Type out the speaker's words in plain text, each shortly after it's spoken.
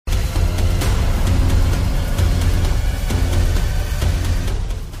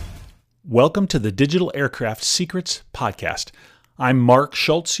Welcome to the Digital Aircraft Secrets Podcast. I'm Mark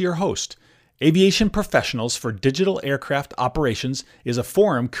Schultz, your host. Aviation Professionals for Digital Aircraft Operations is a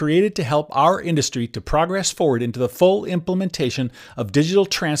forum created to help our industry to progress forward into the full implementation of digital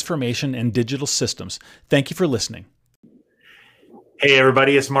transformation and digital systems. Thank you for listening. Hey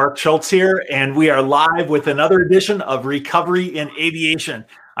everybody, it's Mark Schultz here, and we are live with another edition of Recovery in Aviation.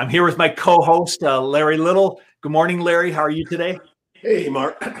 I'm here with my co-host, Larry Little. Good morning, Larry. How are you today? Hey,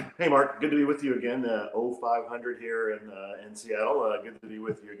 Mark. Hey, Mark. Good to be with you again. 0500 here in Seattle. Good to be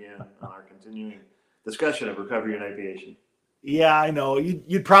with you again on our continuing discussion of recovery in aviation. Yeah, I know.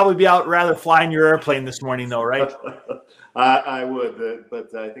 You'd probably be out rather flying your airplane this morning, though, right? I would,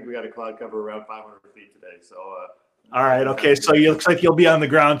 but I think we got a cloud cover around 500 feet today. So, all right. Okay. So it looks like you'll be on the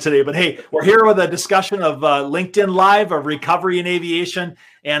ground today. But hey, we're here with a discussion of LinkedIn Live, of recovery in aviation,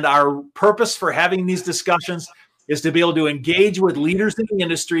 and our purpose for having these discussions is to be able to engage with leaders in the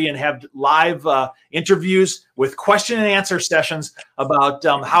industry and have live interviews with question and answer sessions about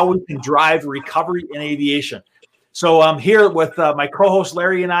how we can drive recovery in aviation. So I'm here with my co-host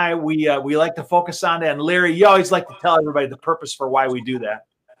Larry and I. We like to focus on that. And Larry, you always like to tell everybody the purpose for why we do that.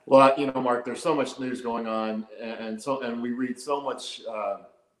 Well, Mark, there's so much news going on, and we read so much.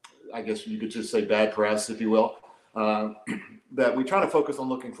 I guess you could just say bad press, if you will. That we try to focus on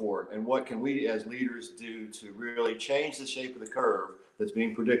looking forward and what can we as leaders do to really change the shape of the curve that's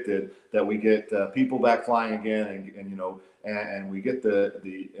being predicted, that we get people back flying again, and we get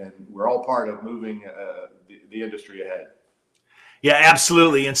and we're all part of moving the industry ahead. Yeah,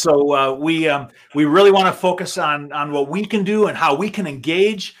 absolutely. And so we really want to focus on what we can do and how we can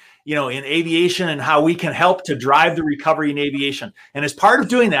engage in aviation and how we can help to drive the recovery in aviation. And as part of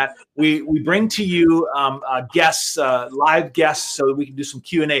doing that, we bring to you guests, live guests, so that we can do some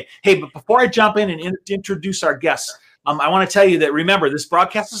Q&A. Hey, but before I jump in and introduce our guests, I want to tell you that, remember, this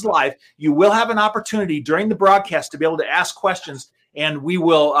broadcast is live. You will have an opportunity during the broadcast to be able to ask questions, and we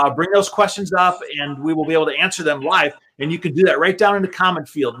will bring those questions up, and we will be able to answer them live. And you can do that right down in the comment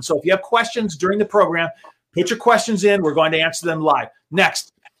field. And so if you have questions during the program, put your questions in. We're going to answer them live.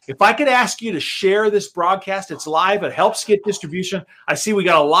 Next, if I could ask you to share this broadcast, it's live. It helps get distribution. I see we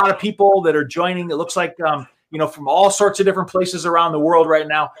got a lot of people that are joining. It looks like, from all sorts of different places around the world right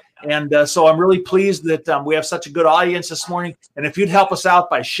now. And so I'm really pleased that we have such a good audience this morning. And if you'd help us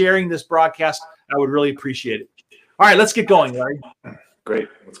out by sharing this broadcast, I would really appreciate it. All right, let's get going, Larry. Great.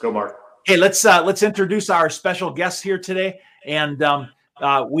 Let's go, Mark. Hey, let's introduce our special guests here today. And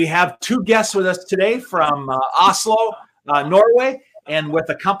we have two guests with us today from Oslo, Norway, and with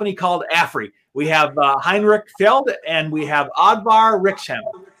a company called AFRY. We have Heinrich Feld and we have Oddvar Rikshem.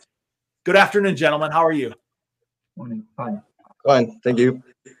 Good afternoon, gentlemen. How are you? Morning. Fine. Fine. Thank you.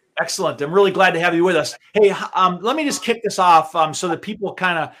 Excellent. I'm really glad to have you with us. Hey, let me just kick this off so that people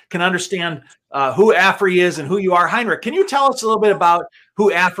kind of can understand who AFRY is and who you are. Heinrich, can you tell us a little bit about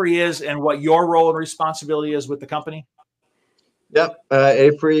who AFRY is and what your role and responsibility is with the company? Yeah,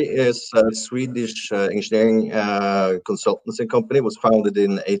 AFRY is a Swedish engineering consultancy company. It was founded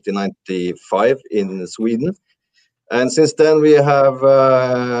in 1895 in Sweden. And since then, we have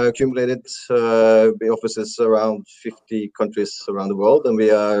accumulated offices around 50 countries around the world, and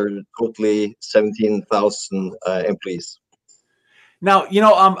we are totally 17,000 employees. Now,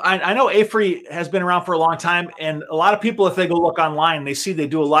 I know AFRY has been around for a long time, and a lot of people, if they go look online, they see they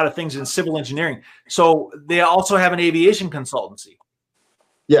do a lot of things in civil engineering. So they also have an aviation consultancy.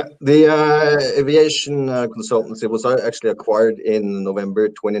 Yeah, the aviation consultancy was actually acquired in November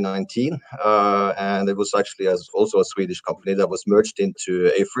 2019, and it was actually also a Swedish company that was merged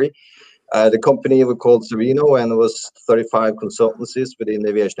into AFRY. The company was called Cereno, and it was 35 consultancies within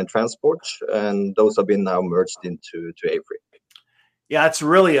aviation and transport, and those have been now merged into AFRY. Yeah, it's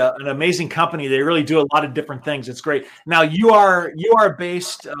really an amazing company. They really do a lot of different things. It's great. Now, you are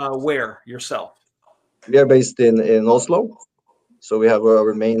based where yourself? We are based in Oslo. So we have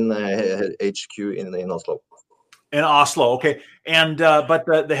our main HQ in Oslo. In Oslo, okay. And but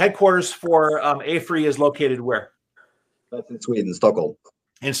the headquarters for AFRY is located where? That's in Sweden, Stockholm.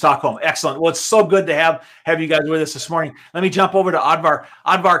 In Stockholm. Excellent. Well, it's so good to have you guys with us this morning. Let me jump over to Oddvar.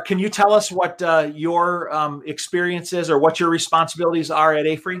 Oddvar, can you tell us what your experience is or what your responsibilities are at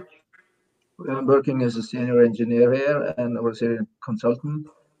AFRY? I'm working as a senior engineer here and also a consultant.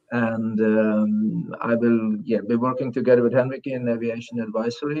 And I will be working together with Henrik in aviation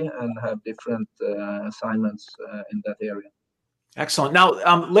advisory and have different assignments in that area. Excellent. Now,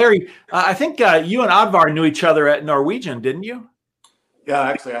 Larry, I think you and Oddvar knew each other at Norwegian, didn't you? Yeah,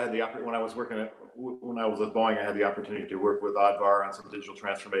 actually, I had the opportunity when I was with Boeing. I had the opportunity to work with Oddvar on some digital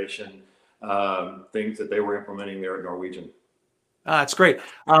transformation things that they were implementing there at Norwegian. That's great.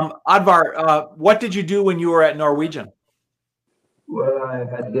 Oddvar, what did you do when you were at Norwegian? Well, I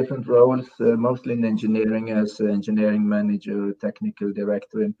had different roles, mostly in engineering as engineering manager, technical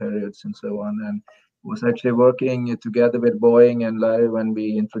director in periods and so on, and was actually working together with Boeing and Larry when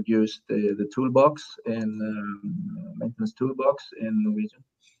we introduced the toolbox in maintenance toolbox in Norwegian.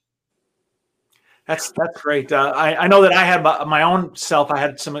 That's great. I know that I had my own self. I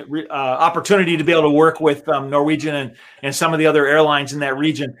had some opportunity to be able to work with Norwegian and some of the other airlines in that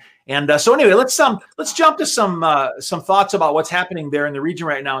region. And so anyway, let's jump to some thoughts about what's happening there in the region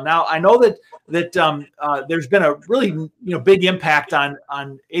right now. Now I know that there's been a really big impact on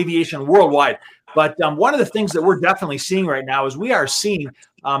aviation worldwide. But one of the things that we're definitely seeing right now is we are seeing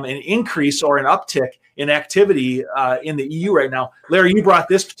an increase or an uptick in activity in the EU right now. Larry, you brought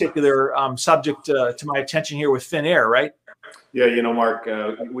this particular subject to my attention here with Finnair, right? Yeah, Mark,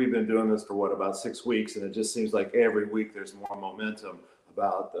 we've been doing this for about 6 weeks, and it just seems like every week there's more momentum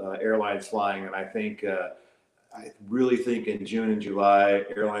about airlines flying. And I really think in June and July,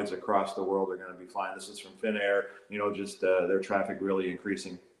 airlines across the world are going to be flying. This is from Finnair, just their traffic really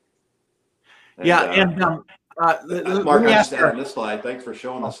increasing. And, Mark, I understand on this slide. Thanks for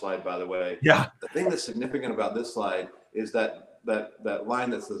showing this slide, by the way. Yeah. The thing that's significant about this slide is that line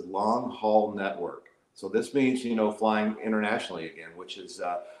that says long haul network. So this means, flying internationally again, which is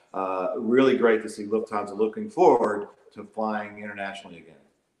really great to see Lufthansa looking forward to flying internationally again.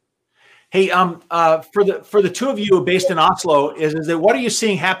 Hey, for the two of you based in Oslo, is that what are you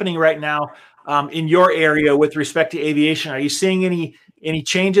seeing happening right now in your area with respect to aviation? Are you seeing any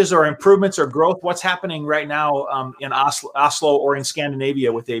changes or improvements or growth? What's happening right now in Oslo or in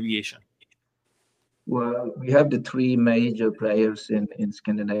Scandinavia with aviation? Well, we have the three major players in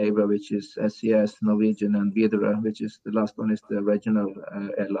Scandinavia, which is SES, Norwegian, and Widerøe, which is the last one is the regional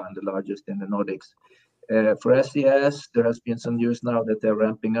airline, the largest in the Nordics. For SES, there has been some news now that they're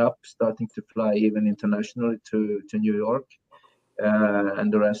ramping up, starting to fly even internationally to New York,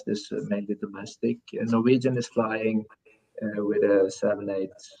 and the rest is mainly domestic. Norwegian is flying with a 7-8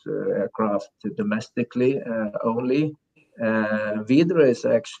 aircraft domestically only. Widerøe is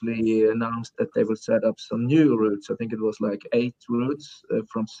actually announced that they will set up some new routes. I think it was like 8 routes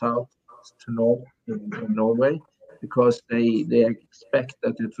from south to north in Norway, because they expect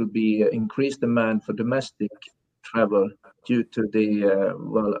that it will be increased demand for domestic travel due to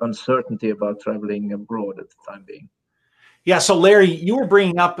the uncertainty about traveling abroad at the time being. Yeah, so Larry, you were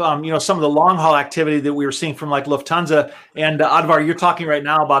bringing up, some of the long haul activity that we were seeing from like Lufthansa, and Oddvar, you're talking right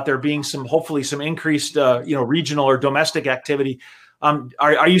now about there being hopefully some increased, regional or domestic activity.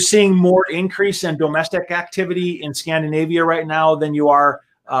 Are you seeing more increase in domestic activity in Scandinavia right now than you are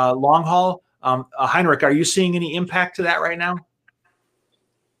long haul? Heinrich, are you seeing any impact to that right now?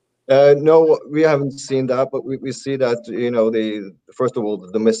 No, we haven't seen that, but we see that, first of all,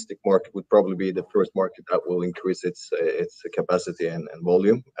 the domestic market would probably be the first market that will increase its capacity and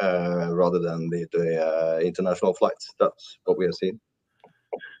volume rather than the international flights. That's what we have seen.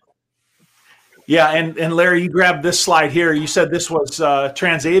 Yeah, and Larry, you grabbed this slide here. You said this was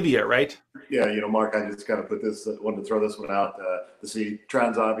Transavia, right? Yeah, Mark, I just got to wanted to throw this one out to see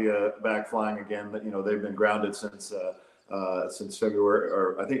Transavia back flying again. They've been grounded since February,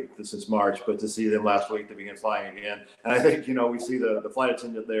 or I think since March, but to see them last week to begin flying again. And I think, we see the flight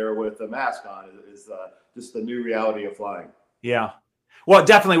attendant there with the mask on is just the new reality of flying. Yeah. Well,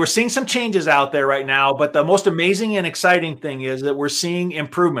 definitely. We're seeing some changes out there right now, but the most amazing and exciting thing is that we're seeing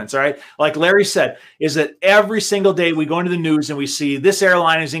improvements, all right? Like Larry said, is that every single day we go into the news and we see this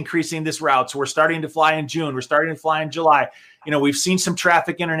airline is increasing this route. So we're starting to fly in June. We're starting to fly in July. We've seen some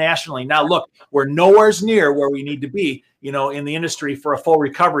traffic internationally. Now, look, we're nowhere near where we need to be, in the industry for a full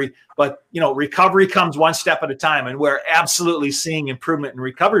recovery. But, recovery comes one step at a time, and we're absolutely seeing improvement in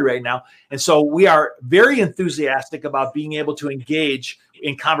recovery right now. And so we are very enthusiastic about being able to engage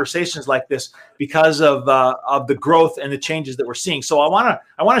in conversations like this because of the growth and the changes that we're seeing. So I want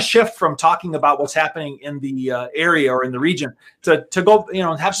to shift from talking about what's happening in the area or in the region to go,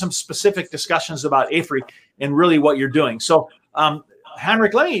 have some specific discussions about AFRY and really what you're doing. So,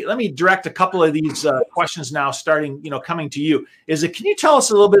 Heinrich, let me direct a couple of these questions now, starting, coming to you. Can you tell us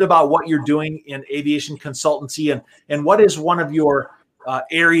a little bit about what you're doing in aviation consultancy, and what is one of your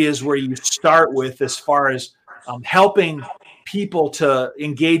areas where you start with as far as helping people to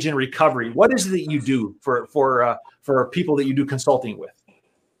engage in recovery? What is it that you do for people that you do consulting with?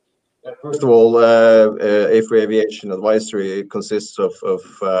 First of all, AFRY Aviation Advisory consists of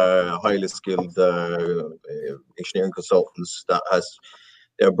highly skilled engineering consultants that has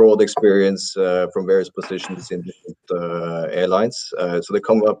broad experience from various positions in different airlines. So they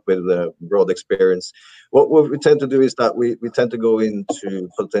come up with broad experience. What we tend to do is that we tend to go into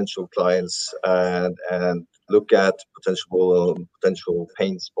potential clients and look at potential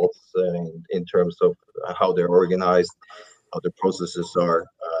pain spots in terms of how they're organized, how their processes are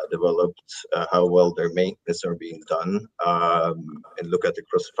developed, how well their maintenance are being done, and look at the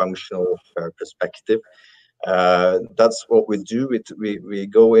cross-functional perspective. That's what we do. We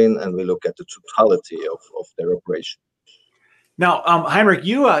go in and we look at the totality of their operation. Now, Heinrich,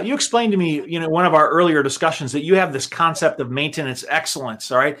 you explained to me, one of our earlier discussions that you have this concept of maintenance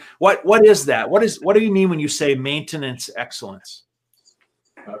excellence. All right, what is that? What do you mean when you say maintenance excellence?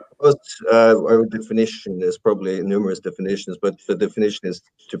 Our definition is probably numerous definitions, but the definition is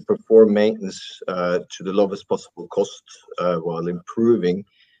to perform maintenance to the lowest possible cost while improving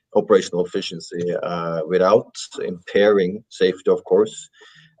operational efficiency without impairing safety, of course,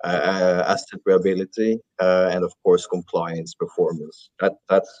 asset reliability, and of course compliance performance.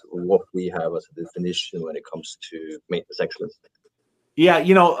 That's what we have as a definition when it comes to maintenance excellence. Yeah,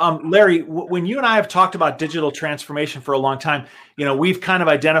 Larry, when you and I have talked about digital transformation for a long time, we've kind of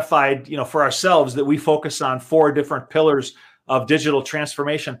identified, for ourselves that we focus on 4 different pillars of digital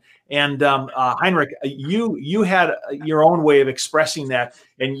transformation. And Heinrich, you had your own way of expressing that,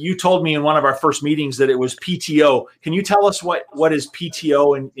 and you told me in one of our first meetings that it was PTO. Can you tell us what is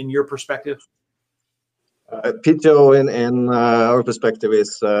PTO in your perspective? PTO in our perspective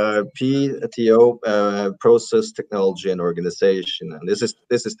is PTO, process, technology, and organization. And this is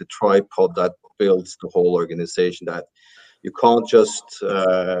the tripod that builds the whole organization. That you can't just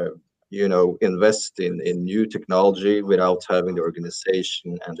invest in new technology without having the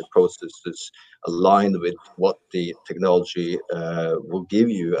organization and the processes aligned with what the technology will give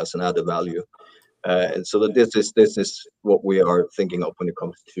you as an added value. And so that this is what we are thinking of when it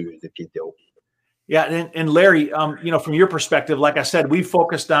comes to the PTO. Yeah, and Larry, from your perspective, like I said, we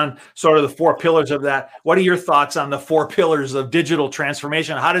focused on sort of the 4 pillars of that. What are your thoughts on the 4 pillars of digital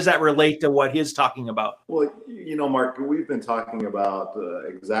transformation? How does that relate to what he's talking about? Well, Mark, we've been talking about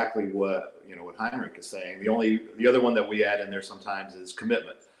exactly what Heinrich is saying. The other one that we add in there sometimes is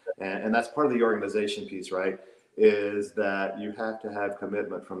commitment, and that's part of the organization piece, right? Is that you have to have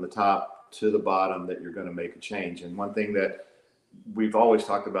commitment from the top to the bottom that you're going to make a change. And one thing that we've always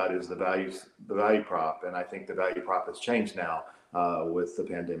talked about is the value prop, and I think the value prop has changed now with the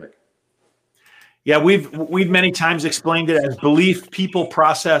pandemic. Yeah, we've many times explained it as belief, people,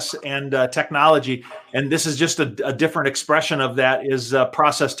 process, and technology, and this is just a different expression of that is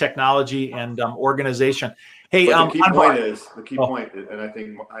process, technology, and organization. Hey, the key point, and I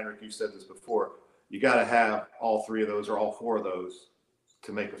think Heinrich, you said this before. You got to have all 3 of those or all 4 of those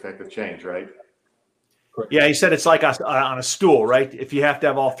to make effective change, right? Correct. Yeah, he said it's like on a stool, right? If you have to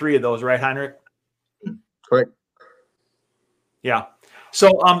have all 3 of those, right, Heinrich? Correct. Yeah. So,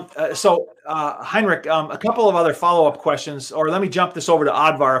 Heinrich, a couple of other follow-up questions, or let me jump this over to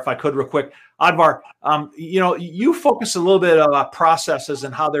Oddvar if I could real quick. Oddvar, you focus a little bit about processes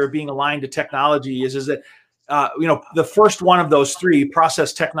and how they're being aligned to technology. Is it, the first one of those 3,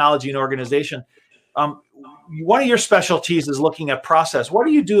 process, technology, and organization. One of your specialties is looking at process. What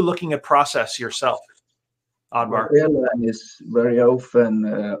do you do looking at process yourself, Oddvar? Airline is very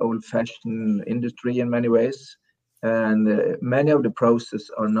often old-fashioned industry in many ways. And many of the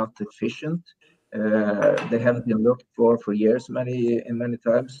processes are not efficient. They haven't been looked for years, many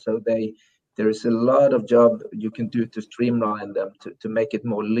times. So there is a lot of job you can do to streamline them, to make it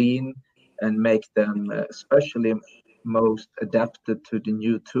more lean and make them especially most adapted to the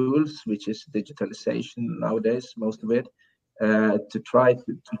new tools, which is digitalization nowadays, most of it, to try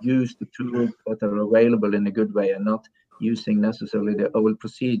to use the tools that are available in a good way and not using necessarily the old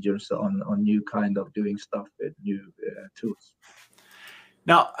procedures on new kind of doing stuff with new tools.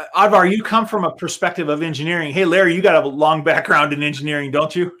 Now, Oddvar, you come from a perspective of engineering. Hey, Larry, you got a long background in engineering,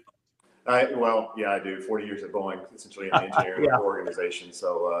 don't you? Well, yeah, I do. 40 years at Boeing, essentially in the engineering organization.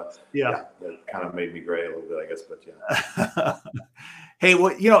 So, that kind of made me gray a little bit, I guess. But yeah. Hey,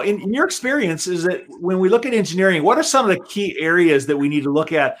 well, in your experience, is that when we look at engineering, what are some of the key areas that we need to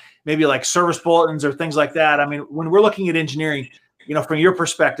look at? Maybe like service bulletins or things like that. I mean, when we're looking at engineering, from your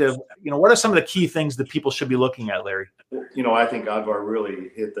perspective, what are some of the key things that people should be looking at, Larry? I think Oddvar really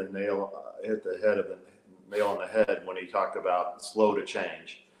hit the nail on the head when he talked about slow to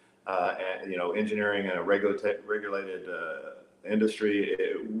change. And engineering in a regulated industry,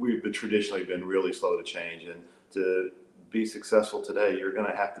 we've traditionally been really slow to change, and to be successful today, you're going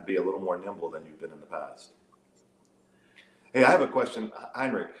to have to be a little more nimble than you've been in the past. Hey, I have a question,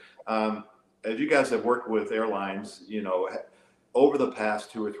 Heinrich. As you guys have worked with airlines, over the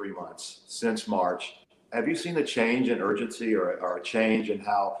past 2 or 3 months since March, have you seen a change in urgency or a change in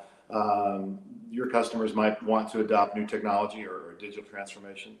how your customers might want to adopt new technology or digital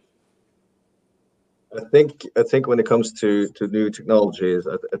transformation? I think when it comes to new technologies,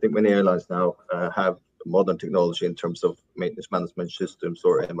 I think many airlines now have modern technology in terms of maintenance management systems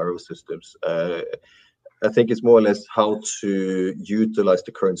or MRO systems. I think it's more or less how to utilize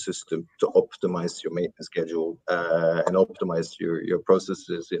the current system to optimize your maintenance schedule and optimize your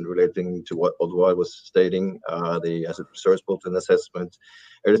processes in relating to what Oddvar was stating, the asset resource bulletin assessment.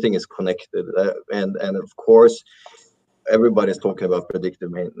 Everything is connected, and of course, everybody's talking about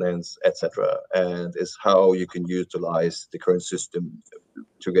predictive maintenance, etc., and it's how you can utilize the current system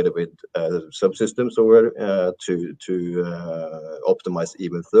together with subsystems or to optimize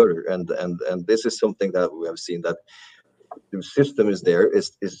even further. And this is something that we have seen, that the system is there.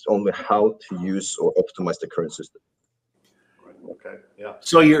 Is only how to use or optimize the current system. Okay. Yeah.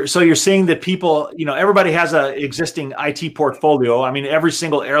 So you're seeing that people, everybody has a existing IT portfolio. I mean, every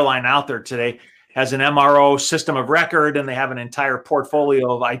single airline out there today has an MRO system of record, and they have an entire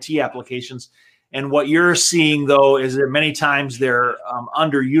portfolio of IT applications. And what you're seeing, though, is that many times they're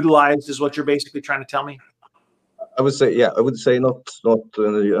underutilized, is what you're basically trying to tell me? I would say, yeah, I would say not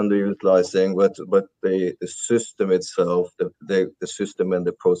underutilizing, but the system itself, the system and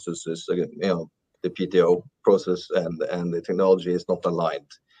the processes, the PTO process and the technology is not aligned.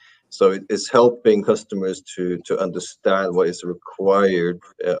 So it's helping customers to understand what is required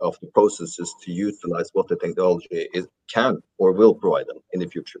of the processes to utilize what the technology can or will provide them in the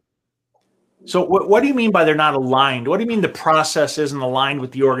future. So what do you mean by they're not aligned? What do you mean the process isn't aligned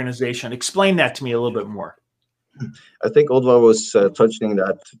with the organization? Explain that to me a little bit more. I think Oddvar was touching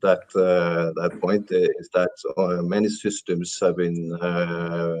that point, is that many systems have been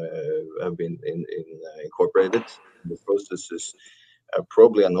incorporated. The processes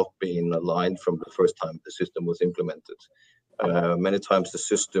probably are not being aligned from the first time the system was implemented. Many times the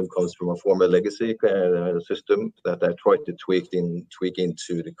system comes from a former legacy system that they try to tweak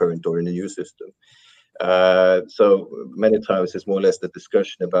into the current or in the new system. So many times it's more or less the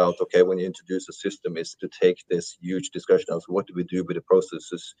discussion about, okay, when you introduce a system, is to take this huge discussion of what do we do with the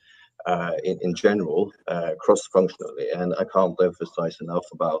processes in general, cross-functionally. And I can't emphasize enough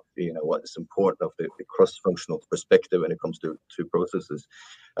about what is important of the cross-functional perspective when it comes to processes.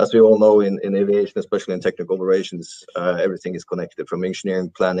 As we all know, in aviation, especially in technical operations, everything is connected, from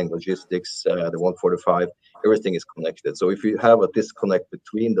engineering, planning, logistics, the 145, everything is connected. So if you have a disconnect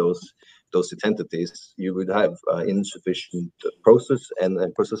between those entities, you would have insufficient processes and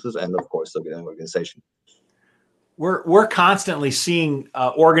of course an organization. We're constantly seeing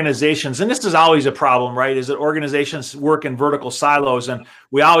organizations, and this is always a problem, right? Is that organizations work in vertical silos, and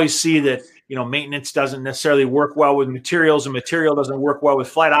we always see that maintenance doesn't necessarily work well with materials, and material doesn't work well with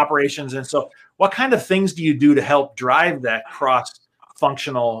flight operations. And so, what kind of things do you do to help drive that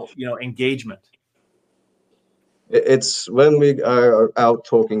cross-functional engagement? It's when we are out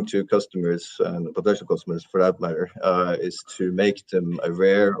talking to customers and potential customers, for that matter, is to make them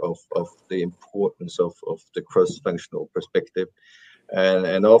aware of the importance of the cross-functional perspective,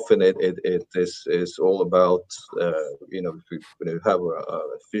 and often it is all about if you have a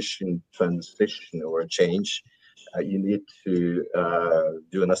efficient transition or a change, you need to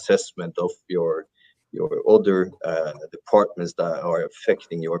do an assessment of your other departments that are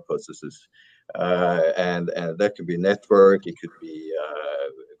affecting your processes. And that could be network, it could be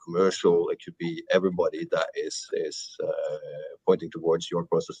commercial, it could be everybody that is pointing towards your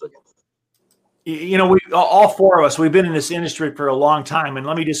process again. We all four of us, we've been in this industry for a long time, and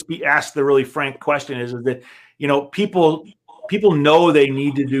let me just ask the really frank question: is that people know they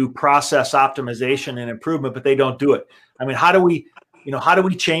need to do process optimization and improvement, but they don't do it. I mean, how do we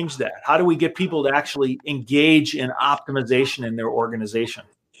change that? How do we get people to actually engage in optimization in their organization?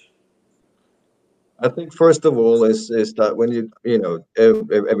 I think first of all is that when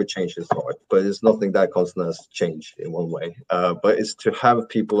every change is hard, but it's nothing that constant change in one way. But it's to have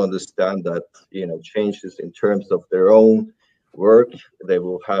people understand that changes in terms of their own work, they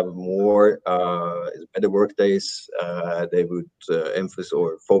will have more better work days. They would emphasize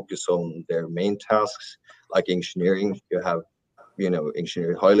or focus on their main tasks, like engineering. You have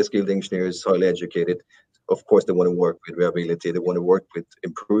engineers, highly skilled engineers, highly educated. Of course, they want to work with reliability. They want to work with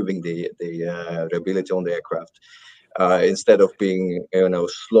improving the reliability on the aircraft, instead of being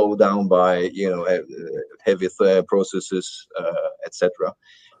slowed down by heavy processes, etc.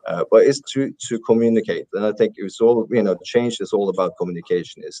 But it's to communicate, and I think it's all change is all about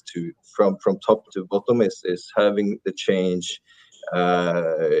communication. Is to from top to bottom is having the change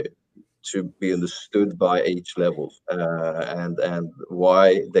to be understood by each level, and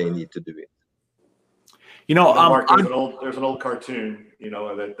why they need to do it. Mark, there's an old cartoon,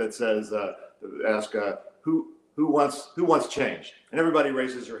 that says, ask who wants change, and everybody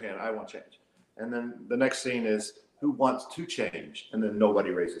raises their hand. I want change, and then the next scene is who wants to change, and then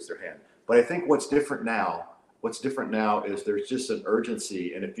nobody raises their hand. But I think what's different now is there's just an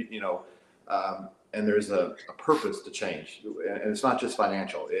urgency, and if and there's a purpose to change, and it's not just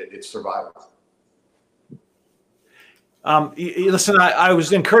financial; it's survival. Listen, I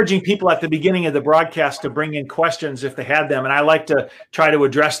was encouraging people at the beginning of the broadcast to bring in questions if they had them, and I like to try to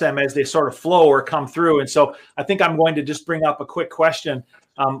address them as they sort of flow or come through. And so I think I'm going to just bring up a quick question.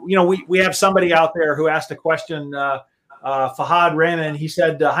 We have somebody out there who asked a question, Fahad Rahman. He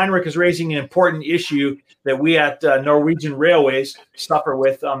said, Heinrich is raising an important issue that we at Norwegian Railways suffer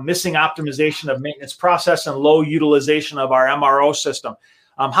with, missing optimization of maintenance process and low utilization of our MRO system.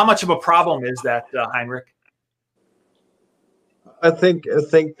 How much of a problem is that, Heinrich? I think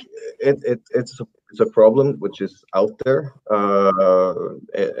it's a problem which is out there,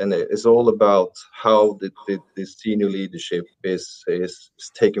 and it's all about how the senior leadership is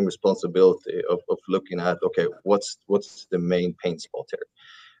taking responsibility of looking at, okay, what's the main pain spot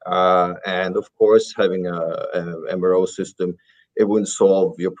here, and of course having a MRO system, it wouldn't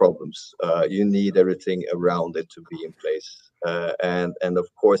solve your problems. You need everything around it to be in place. And of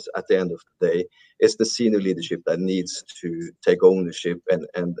course, at the end of the day, it's the senior leadership that needs to take ownership,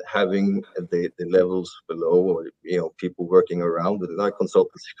 and having the levels below, or people working around with like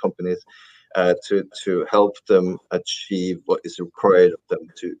consultancy companies, to help them achieve what is required of them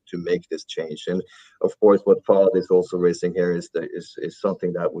to make this change. And of course, what Fahad is also raising here is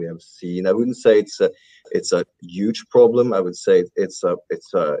something that we have seen. I wouldn't say it's a huge problem. I would say it's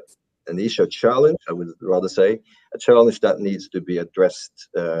an issue, a challenge. I would rather say a challenge that needs to be addressed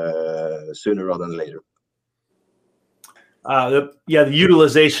sooner rather than later. The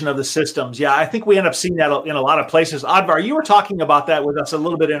utilization of the systems. Yeah, I think we end up seeing that in a lot of places. Odvar, you were talking about that with us a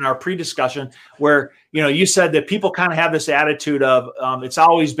little bit in our pre-discussion, where you said that people kind of have this attitude of it's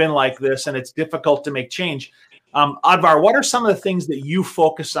always been like this and it's difficult to make change. Odvar, what are some of the things that you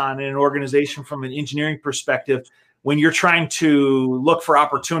focus on in an organization from an engineering perspective when you're trying to look for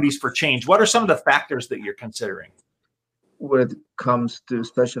opportunities for change? What are some of the factors that you're considering? When it comes to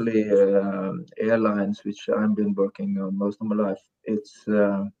especially airlines, which I've been working on most of my life, it's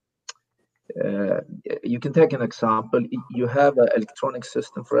you can take an example. You have an electronic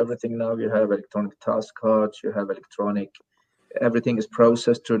system for everything now. You have electronic task cards. You have everything is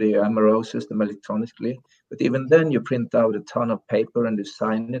processed through the MRO system electronically. But even then, you print out a ton of paper and you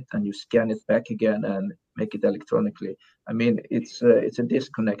sign it and you scan it back again and make it electronically. I mean, it's a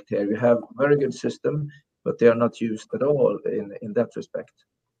disconnect here. You have a very good system, but they are not used at all in that respect.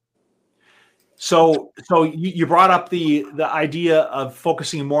 So you brought up the idea of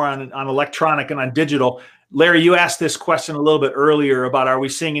focusing more on electronic and on digital. Larry, you asked this question a little bit earlier about, are we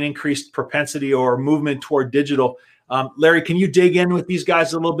seeing an increased propensity or movement toward digital? Larry, can you dig in with these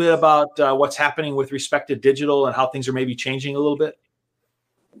guys a little bit about what's happening with respect to digital and how things are maybe changing a little bit?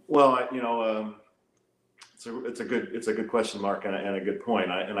 Well, it's a good question, Mark, and a good point.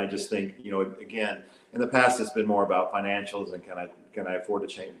 I just think, again, in the past it's been more about financials and can I afford to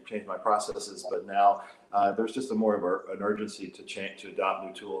change my processes, but now there's just more of an urgency to adopt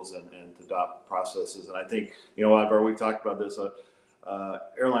new tools and to adopt processes. And I think, Odvar, we've talked about this.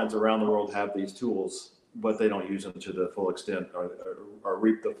 Airlines around the world have these tools, but they don't use them to the full extent or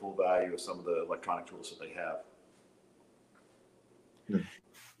reap the full value of some of the electronic tools that they have.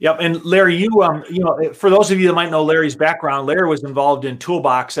 Yep. And Larry, for those of you that might know Larry's background, Larry was involved in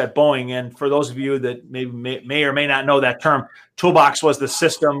Toolbox at Boeing. And for those of you that may or may not know that term, Toolbox was the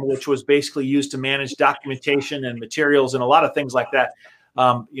system which was basically used to manage documentation and materials and a lot of things like that,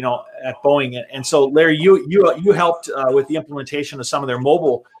 at Boeing. And so, Larry, you helped with the implementation of some of their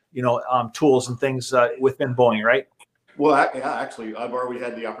mobile, tools and things within Boeing, right? Well, actually, I've already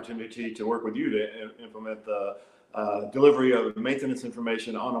had the opportunity to work with you to implement the delivery of maintenance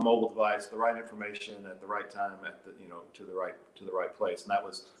information on a mobile device, the right information at the right time, at the to the right place, and that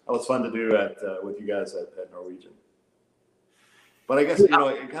was fun to do with you guys at Norwegian. But I guess it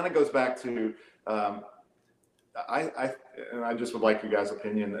kind of goes back to I just would like you guys'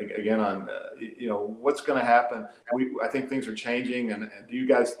 opinion again on what's going to happen. I think things are changing, and do you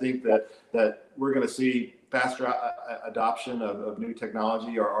guys think that we're going to see faster adoption of new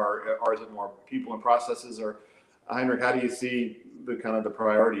technology, or is it more people and processes? Or Heinrich, how do you see the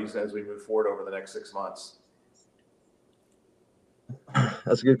priorities as we move forward over the next 6 months?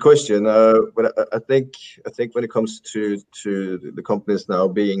 That's a good question. But I think when it comes to the companies now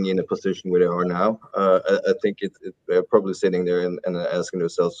being in a position where they are now, I think they're probably sitting there and asking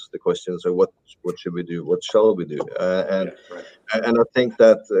themselves the question: so what should we do? What shall we do? And I think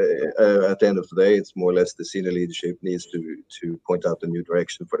that at the end of the day, it's more or less the senior leadership needs to point out a new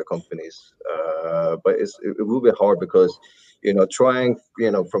direction for the companies. But it will be hard because, trying,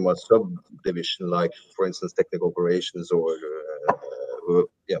 from a subdivision like, for instance, technical operations or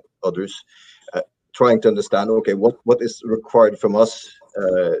others, trying to understand, okay, what is required from us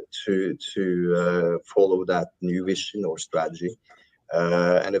to follow that new vision or strategy.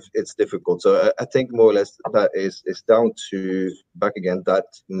 And if it's difficult, so I think more or less that is down to, back again, that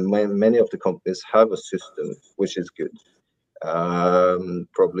many of the companies have a system which is good,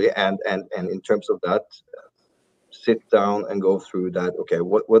 probably, and in terms of that, sit down and go through that. Okay,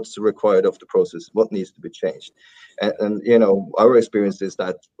 what's required of the process? What needs to be changed? And our experience is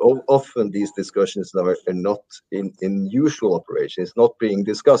that often these discussions are not in usual operations, not being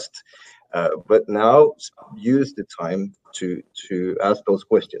discussed. But now use the time to ask those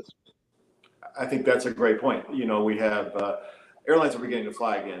questions. I think that's a great point. We have airlines are beginning to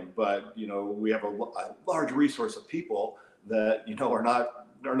fly again, but we have a large resource of people that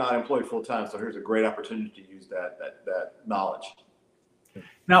are not employed full time. So here's a great opportunity to use that knowledge.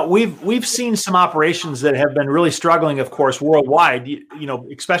 Now we've seen some operations that have been really struggling, of course, worldwide.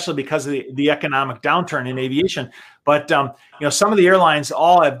 Especially because of the economic downturn in aviation. But some of the airlines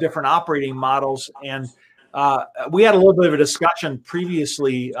all have different operating models, and we had a little bit of a discussion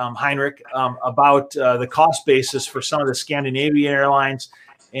previously, Heinrich, about the cost basis for some of the Scandinavian airlines.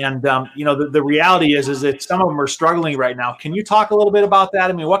 And the reality is that some of them are struggling right now. Can you talk a little bit about that?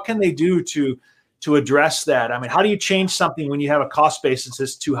 I mean, what can they do to address that? I mean, how do you change something when you have a cost basis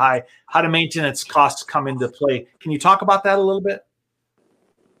that's too high? How do maintenance costs come into play? Can you talk about that a little bit?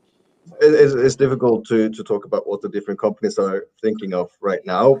 It's difficult to talk about what the different companies are thinking of right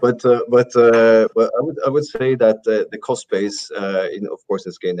now, but I would say that the cost base, of course,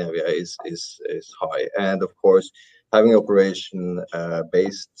 in Scandinavia is high, and of course, having operation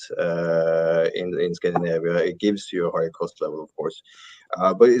based in Scandinavia, it gives you a higher cost level, of course.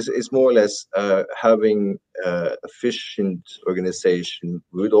 But it's more or less having efficient organization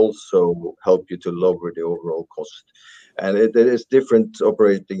would also help you to lower the overall cost. And there is different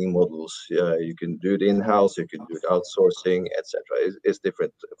operating models. You can do it in-house, you can do it outsourcing, etc. It's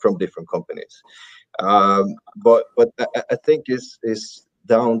different from different companies. But I think it's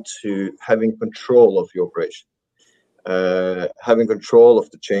down to having control of your operation. Having control of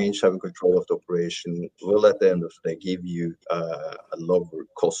the change, having control of the operation will at the end of the day give you a lower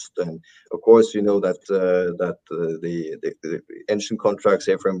cost. And of course, that the engine contracts,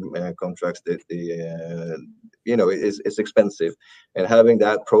 airframe contracts, it's expensive. And having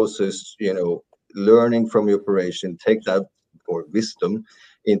that process, learning from your operation, take that for wisdom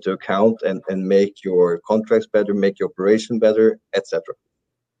into account and make your contracts better, make your operation better, etc.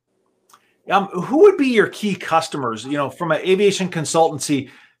 Who would be your key customers? From an aviation consultancy,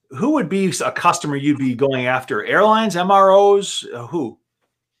 who would be a customer you'd be going after? Airlines, MROs, who?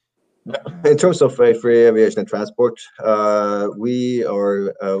 In terms of free aviation and transport, we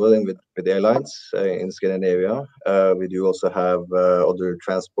are willing with airlines in Scandinavia. We do also have other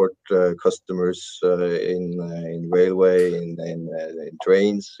transport customers in railway, in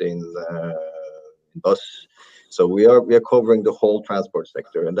trains, in bus. So we are covering the whole transport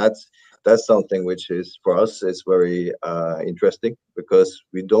sector, and that's something which is for us is very interesting, because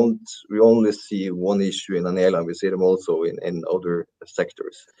we only see one issue in an airline, we see them also in other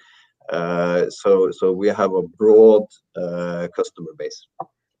sectors. So we have a broad customer base.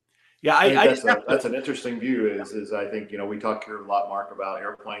 Yeah, I that's an interesting view. Is I think we talk here a lot, Mark, about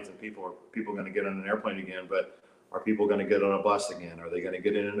airplanes and people. Are people going to get on an airplane again? But are people going to get on a bus again? Are they going to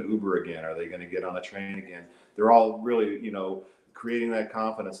get in an Uber again? Are they going to get on a train again? They're all really creating that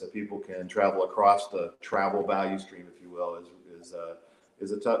confidence that people can travel across the travel value stream, if you will,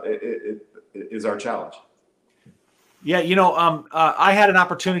 is our challenge. Yeah, I had an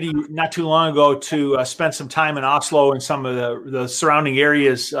opportunity not too long ago to spend some time in Oslo and some of the surrounding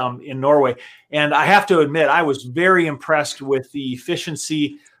areas in Norway, and I have to admit I was very impressed with the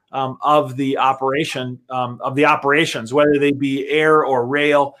efficiency of the operations, whether they be air or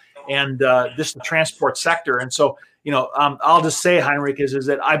rail, and just the transport sector. And so, I'll just say, Heinrich, is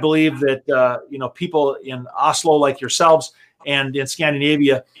that I believe that people in Oslo like yourselves and in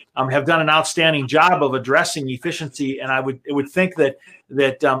Scandinavia have done an outstanding job of addressing efficiency. And I would think that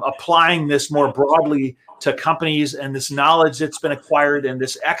applying this more broadly to companies and this knowledge that's been acquired and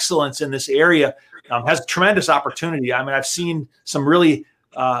this excellence in this area has tremendous opportunity. I mean, I've seen some really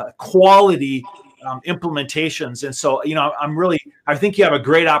quality implementations, and so I think you have a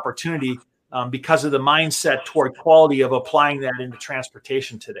great opportunity because of the mindset toward quality of applying that into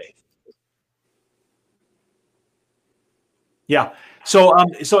transportation today. Yeah. So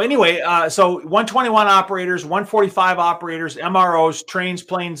anyway, so 121 operators, 145 operators, MROs, trains,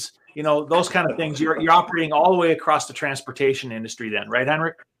 planes, those kind of things. You're operating all the way across the transportation industry then, right,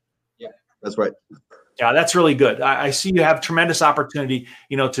 Henrik? Yeah, that's right. Yeah, that's really good. I see you have tremendous opportunity,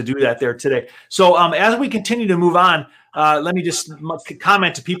 to do that there today. So as we continue to move on, let me just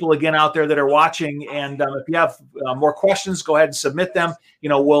comment to people again out there that are watching. And if you have more questions, go ahead and submit them.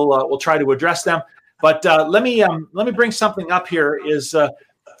 We'll try to address them. But let me bring something up here. Is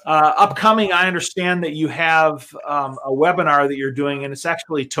upcoming? I understand that you have a webinar that you're doing, and it's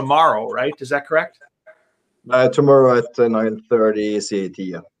actually tomorrow, right? Is that correct? Tomorrow at 9:30 CET.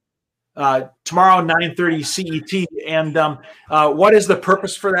 Yeah. Tomorrow 9:30 CET. And what is the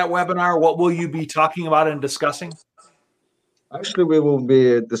purpose for that webinar? What will you be talking about and discussing? Actually, we will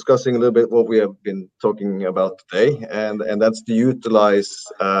be discussing a little bit what we have been talking about today, and that's to utilize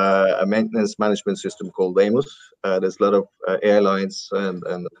a maintenance management system called AMOS. There's a lot of airlines and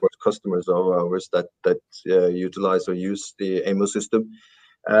of course customers of ours that utilize or use the AMOS system.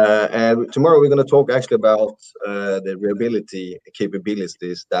 And tomorrow we're going to talk actually about the reliability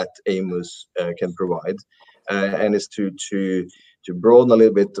capabilities that AMOS can provide, and it's to broaden a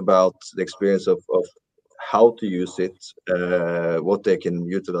little bit about the experience of how to use it, what they can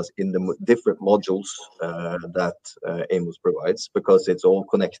utilize in the different modules that AMOS provides, because it's all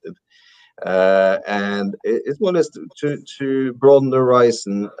connected. And it's more or less to broaden the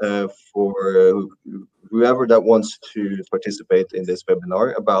horizon for whoever that wants to participate in this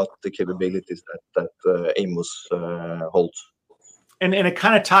webinar about the capabilities that AMOS holds. And it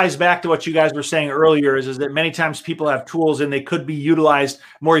kind of ties back to what you guys were saying earlier, is that many times people have tools and they could be utilized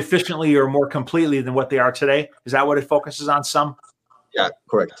more efficiently or more completely than what they are today. Is that what it focuses on some? Yeah,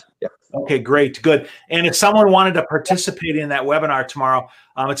 correct. Yeah. Okay, great, good. And if someone wanted to participate in that webinar tomorrow,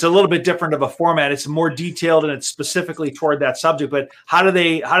 it's a little bit different of a format. It's more detailed and it's specifically toward that subject. But how do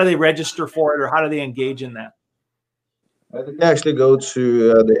they register for it, or how do they engage in that? They can actually go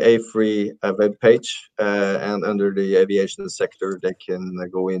to the AFRY web page, and under the aviation sector, they can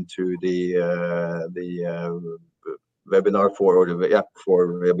go into the webinar for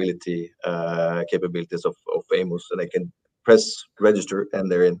reliability capabilities of AMOS, and they can press register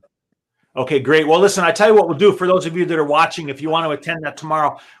and they're in. Okay, great. Well, listen, I tell you what we'll do for those of you that are watching. If you want to attend that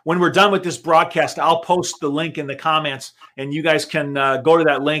tomorrow, when we're done with this broadcast, I'll post the link in the comments, and you guys can go to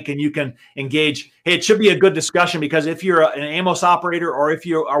that link and you can engage. Hey, it should be a good discussion, because if you're an AMOS operator, or if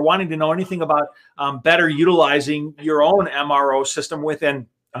you are wanting to know anything about better utilizing your own MRO system within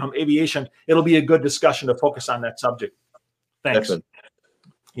aviation, it'll be a good discussion to focus on that subject. Thanks. Excellent.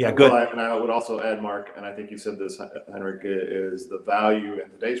 Yeah, good. Well, and I would also add, Mark, and I think you said this, Henrik, is the value in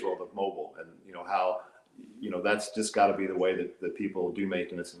today's world of mobile, and how that's just got to be the way that people do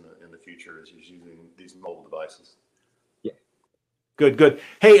maintenance in the future, is using these mobile devices. Yeah. Good.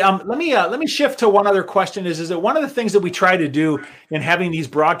 Hey, let me shift to one other question. Is that one of the things that we try to do in having these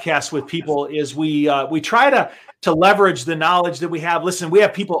broadcasts with people is we try to leverage the knowledge that we have. Listen, we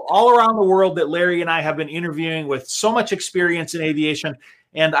have people all around the world that Larry and I have been interviewing with so much experience in aviation.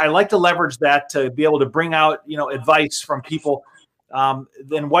 And I like to leverage that to be able to bring out, advice from people,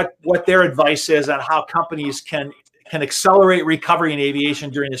 then what their advice is on how companies can accelerate recovery in aviation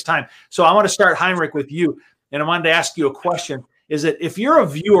during this time. So I want to start, Heinrich, with you, and I wanted to ask you a question. Is that if you're a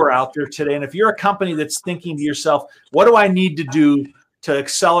viewer out there today, and if you're a company that's thinking to yourself, what do I need to do to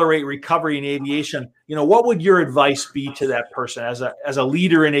accelerate recovery in aviation? What would your advice be to that person as a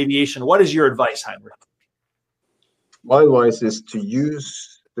leader in aviation? What is your advice, Heinrich? My advice is to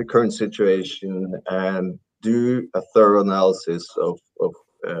use the current situation and do a thorough analysis of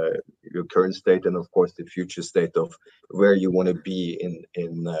your current state, and of course the future state of where you want to be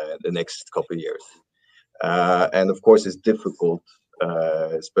in the next couple of years. And of course it's difficult,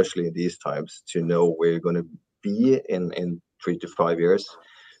 especially in these times, to know where you're going to be in 3 to 5 years.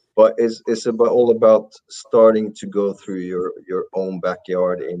 But it's all about starting to go through your own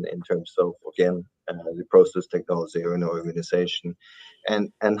backyard in terms of, again, the process, technology, or an organization,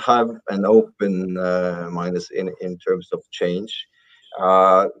 and have an open mind in terms of change.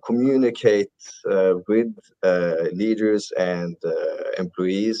 Communicate with leaders and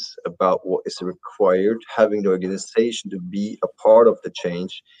employees about what is required, having the organization to be a part of the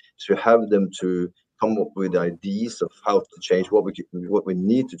change, to have them to come up with ideas of how to change what we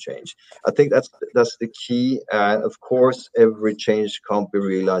need to change. I think that's the key. And of course, every change can't be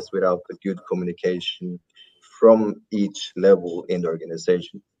realized without the good communication from each level in the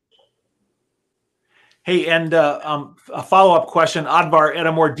organization. Hey, and a follow-up question, Oddvar, at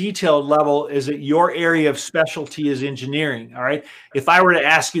a more detailed level, is it your area of specialty is engineering? All right. If I were to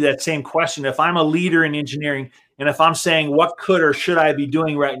ask you that same question, if I'm a leader in engineering, and if I'm saying what could or should I be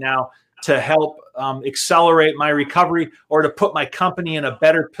doing right now to help accelerate my recovery or to put my company in a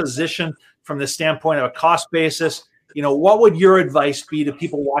better position from the standpoint of a cost basis, what would your advice be to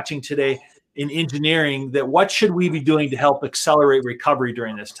people watching today in engineering, that what should we be doing to help accelerate recovery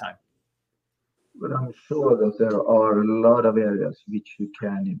during this time? But I'm sure that there are a lot of areas which you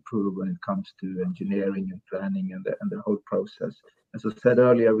can improve when it comes to engineering and planning and the whole process. As I said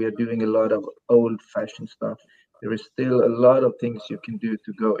earlier, we are doing a lot of old-fashioned stuff. There is still a lot of things you can do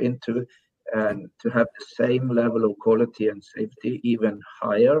to go into and to have the same level of quality and safety, even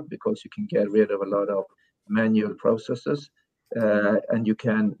higher, because you can get rid of a lot of manual processes, and you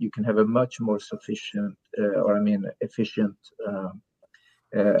can have a much more efficient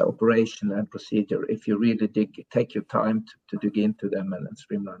operation and procedure if you really take your time to dig into them and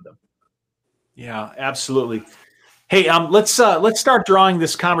streamline them. Yeah, absolutely. Hey, let's start drawing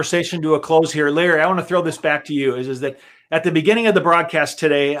this conversation to a close here. Larry, I want to throw this back to you. Is that at the beginning of the broadcast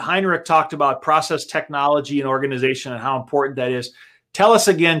today, Heinrich talked about process technology and organization and how important that is. Tell us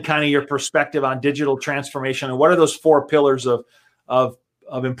again, kind of your perspective on digital transformation and what are those 4 pillars of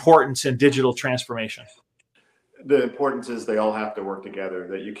importance in digital transformation? The importance is they all have to work together,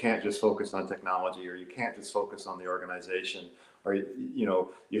 that you can't just focus on technology, or you can't just focus on the organization, or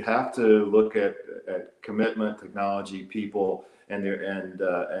you have to look at commitment, technology, people, and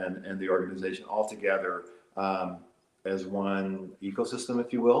the organization all together as one ecosystem,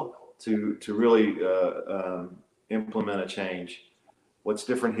 if you will, to really implement a change. What's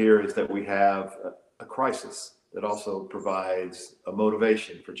different here is that we have a crisis that also provides a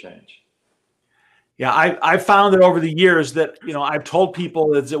motivation for change. Yeah, I've found that over the years that, I've told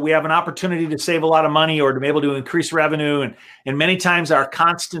people that we have an opportunity to save a lot of money or to be able to increase revenue. And many times our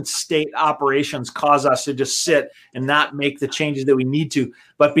constant state operations cause us to just sit and not make the changes that we need to.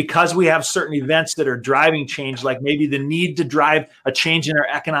 But because we have certain events that are driving change, like maybe the need to drive a change in our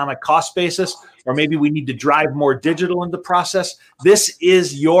economic cost basis, or maybe we need to drive more digital in the process, this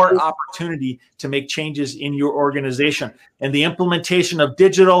is your opportunity to make changes in your organization. And the implementation of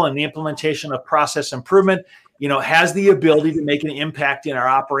digital and the implementation of process improvement, has the ability to make an impact in our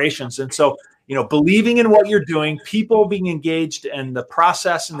operations. And so, believing in what you're doing, people being engaged, and the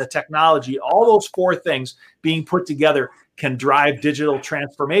process and the technology, all those 4 things being put together can drive digital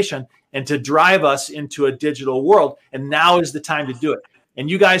transformation and to drive us into a digital world. And now is the time to do it. And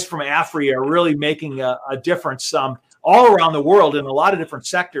you guys from AFRI are really making a difference all around the world in a lot of different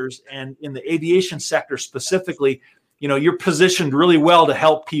sectors, and in the aviation sector specifically. You're positioned really well to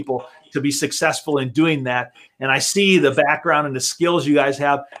help people to be successful in doing that. And I see the background and the skills you guys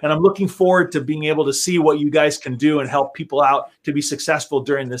have, and I'm looking forward to being able to see what you guys can do and help people out to be successful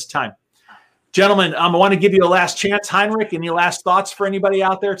during this time. Gentlemen, I want to give you a last chance. Heinrich, any last thoughts for anybody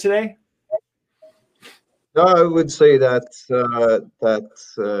out there today? No, I would say that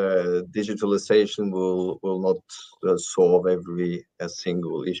digitalization will not solve every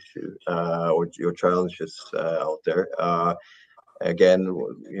single issue or your challenges out there. Again,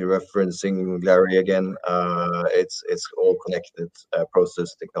 you're referencing Larry again. It's all connected.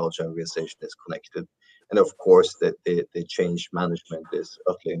 Process, technology, and organization is connected, and of course, the change management is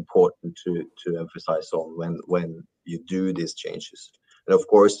utterly important to emphasize on when you do these changes. And of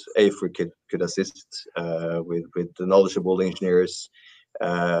course, AFRI could assist with the knowledgeable engineers,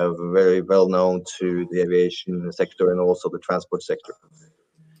 very well known to the aviation sector and also the transport sector.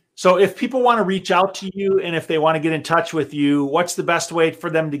 So if people want to reach out to you and if they want to get in touch with you, what's the best way for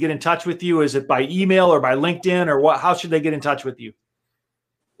them to get in touch with you? Is it by email or by LinkedIn, or what? How should they get in touch with you?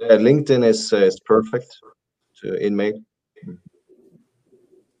 LinkedIn is perfect in mail.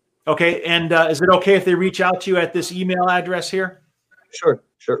 Okay. And is it okay if they reach out to you at this email address here? Sure.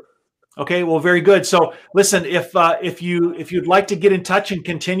 Okay, well, very good. So listen, if you'd like to get in touch and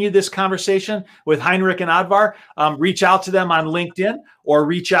continue this conversation with Heinrich and Oddvar, reach out to them on LinkedIn or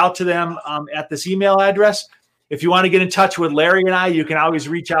reach out to them at this email address. If you want to get in touch with Larry and I, you can always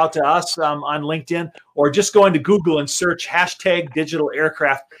reach out to us on LinkedIn, or just go into Google and search #digital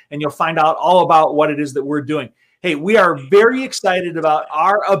aircraft, and you'll find out all about what it is that we're doing. Hey, we are very excited about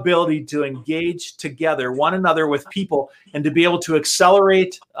our ability to engage together one another with people and to be able to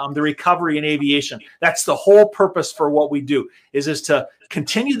accelerate the recovery in aviation. That's the whole purpose for what we do is to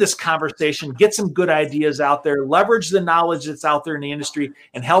continue this conversation, get some good ideas out there, leverage the knowledge that's out there in the industry,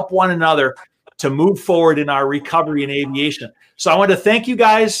 and help one another to move forward in our recovery in aviation. So I want to thank you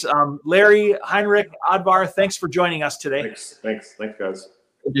guys. Larry, Heinrich, Oddvar, thanks for joining us today. Thanks, guys.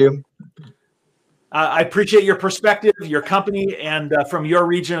 Thank you. I appreciate your perspective, your company, and from your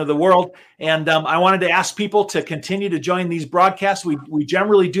region of the world. And I wanted to ask people to continue to join these broadcasts. We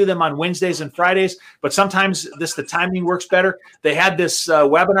generally do them on Wednesdays and Fridays, but sometimes the timing works better. They had this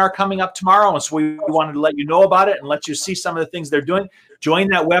webinar coming up tomorrow, and so we wanted to let you know about it and let you see some of the things they're doing. Join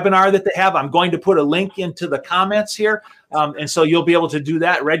that webinar that they have. I'm going to put a link into the comments here, and so you'll be able to do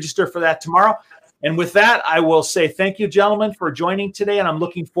that, register for that tomorrow. And with that, I will say thank you, gentlemen, for joining today, and I'm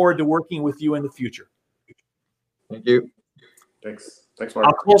looking forward to working with you in the future. Thank you. Thanks, Mark.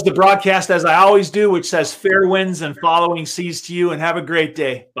 I'll close the broadcast as I always do, which says fair winds and following seas to you, and have a great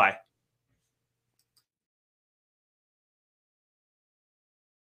day. Bye.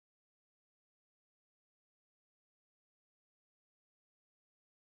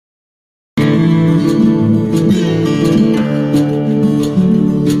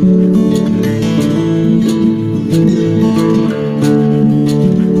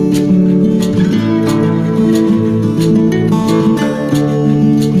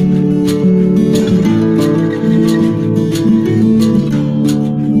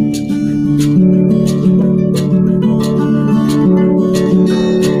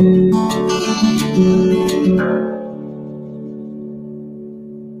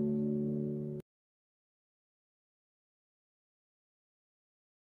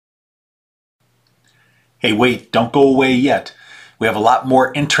 Hey, wait, don't go away yet. We have a lot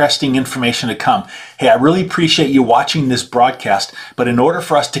more interesting information to come. Hey, I really appreciate you watching this broadcast, but in order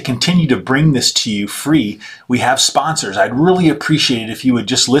for us to continue to bring this to you free, we have sponsors. I'd really appreciate it if you would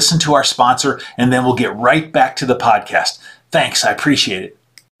just listen to our sponsor, and then we'll get right back to the podcast. Thanks, I appreciate it.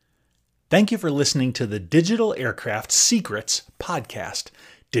 Thank you for listening to the Digital Aircraft Secrets podcast.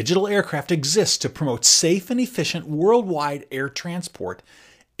 Digital Aircraft exists to promote safe and efficient worldwide air transport.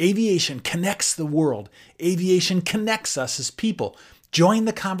 Aviation connects the world. Aviation connects us as people. Join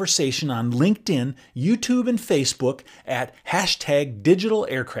the conversation on LinkedIn, YouTube, and Facebook at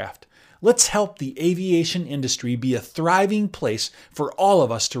 #DigitalAircraft. Let's help the aviation industry be a thriving place for all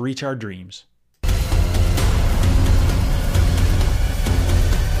of us to reach our dreams.